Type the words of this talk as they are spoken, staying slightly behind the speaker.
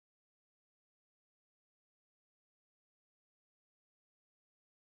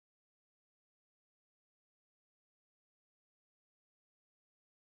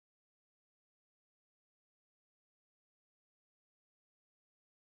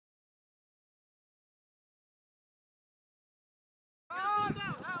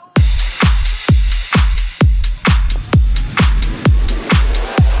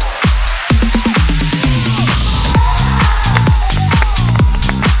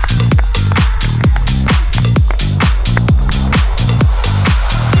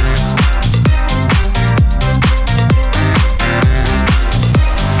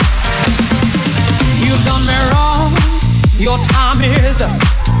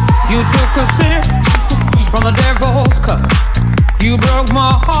from the devil's cup. You broke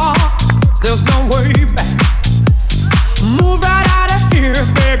my heart, there's no way back. Move right out of here,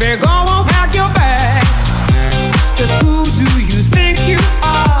 baby, go on, pack your bags. Just who do you think you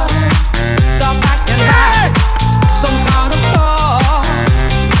are? Stop acting like some kind of star.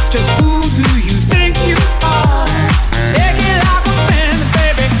 Just who do you think you are? Take it like a man,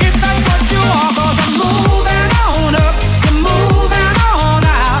 baby, if that's what you are. 'Cause I'm moving on up, you're moving on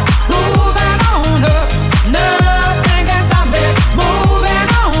out. Moving on up, nothing can stop me. Moving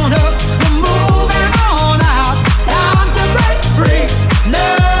on up, you're moving on out. Time to break free,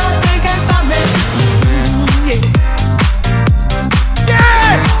 nothing can stop me. Yeah.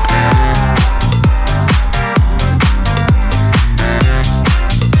 Yeah!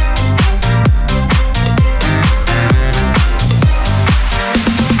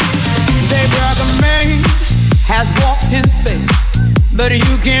 They brother man has walked in space, but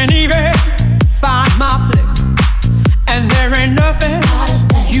you can't even find my place. And there ain't nothing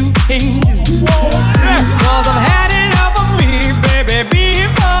you can't do. 'Cause I'm